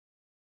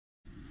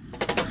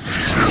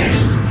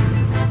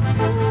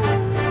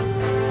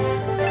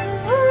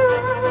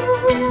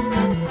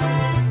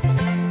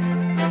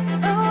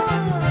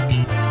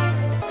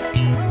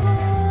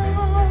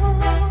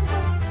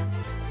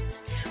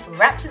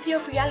Rhapsody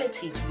of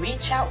Reality's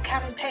Reachout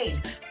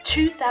campaign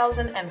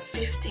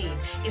 2015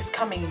 is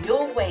coming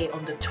your way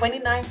on the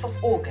 29th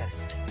of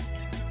August.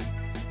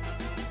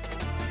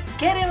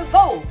 Get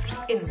involved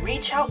in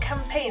Reachout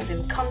campaigns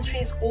in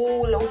countries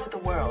all over the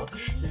world.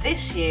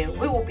 This year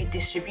we will be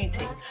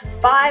distributing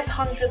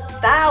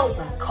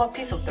 500,000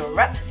 copies of the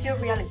Rhapsody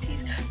of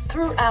Realities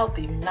throughout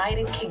the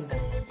United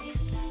Kingdom.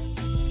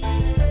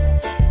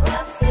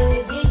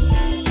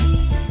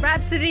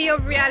 Rhapsody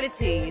of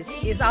Realities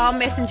is our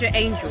messenger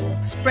angel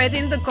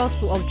spreading the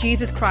gospel of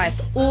Jesus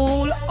Christ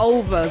all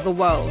over the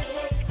world,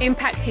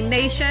 impacting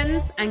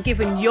nations and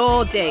giving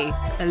your day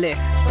a lift.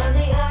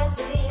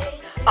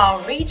 Our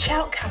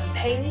Reachout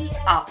campaigns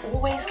are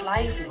always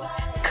lively,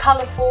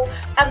 colourful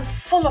and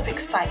full of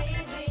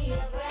excitement.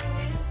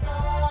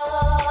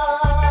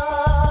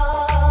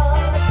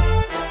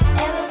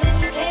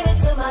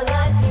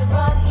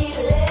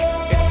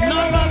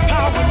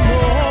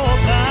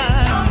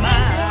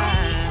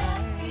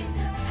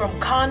 From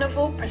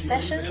carnival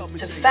processions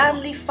to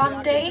family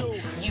fun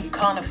day, you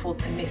can't afford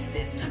to miss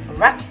this.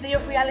 Rhapsody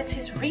of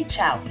Reality's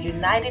Reachout,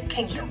 United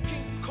Kingdom.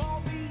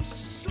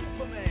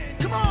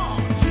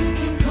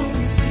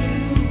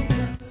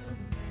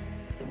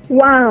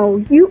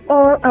 Wow, you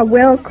all are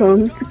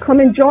welcome to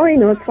come and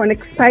join us for an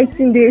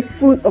exciting day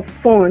full of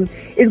fun.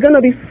 It's going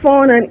to be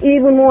fun and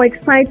even more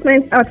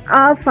excitement at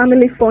our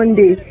Family Fun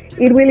Day.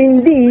 It will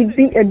indeed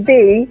be a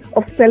day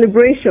of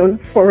celebration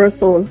for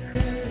us all.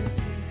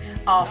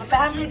 Our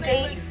Family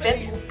Day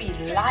event will be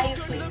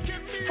lively,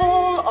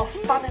 full of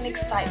fun and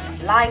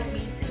excitement, live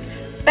music,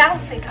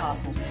 bouncy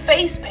castles,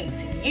 face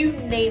painting, you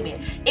name it.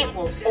 It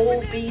will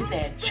all be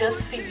there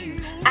just for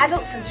you.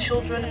 Adults and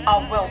children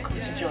are welcome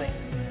to join.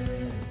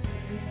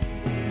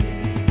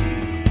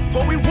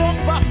 For we walk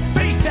by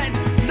faith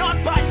and not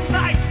by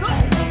sight. No.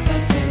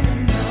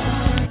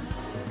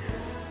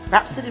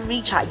 Rhapsody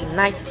Reachout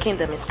United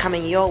Kingdom is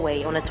coming your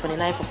way on the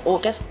 29th of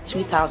August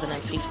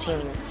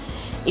 2015.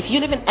 If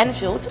you live in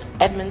Enfield,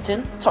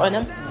 Edmonton,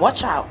 Tottenham,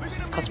 watch out,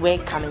 because we're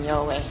coming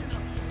your way.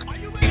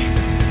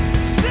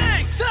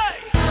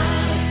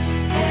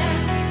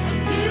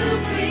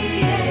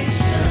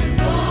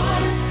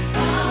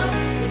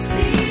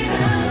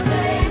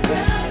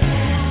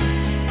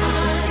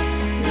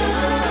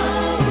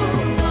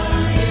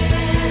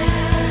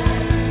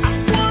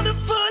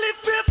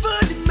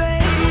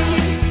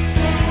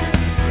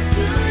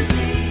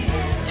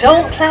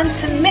 Don't plan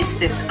to miss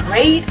this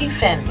great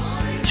event.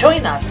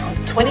 Join us on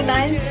the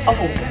 29th of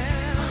August.